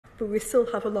but we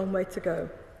still have a long way to go.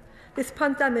 This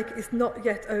pandemic is not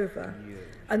yet over,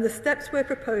 and the steps we're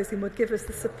proposing would give us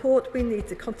the support we need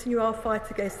to continue our fight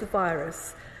against the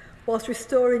virus, whilst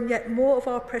restoring yet more of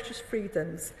our precious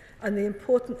freedoms and the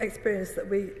important experience that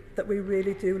we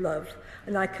really do love.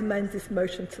 And I commend this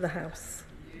motion to the House.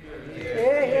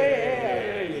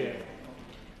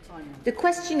 The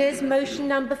question is motion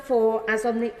number 4 as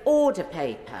on the order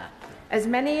paper. As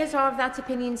many as are of that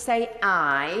opinion say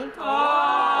aye.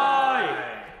 Aye.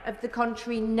 Of the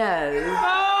contrary, no.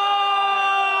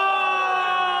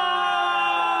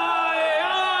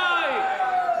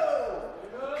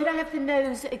 Could I have the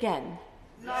noes again?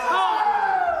 No!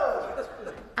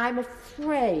 I'm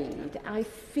afraid, I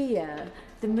fear,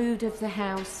 the mood of the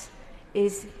House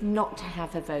is not to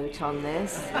have a vote on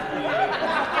this.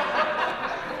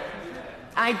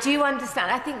 I do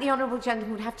understand. I think the honourable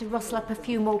gentleman would have to rustle up a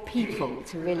few more people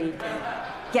to really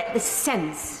get the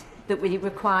sense that we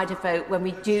required a vote when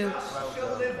we do.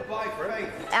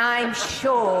 I'm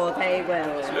sure they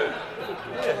will.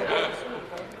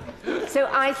 So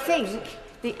I think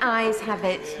the ayes have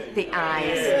it, the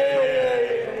ayes.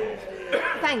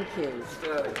 Thank you.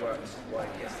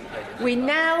 We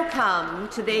now come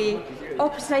to the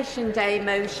Opposition Day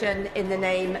motion in the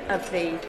name of the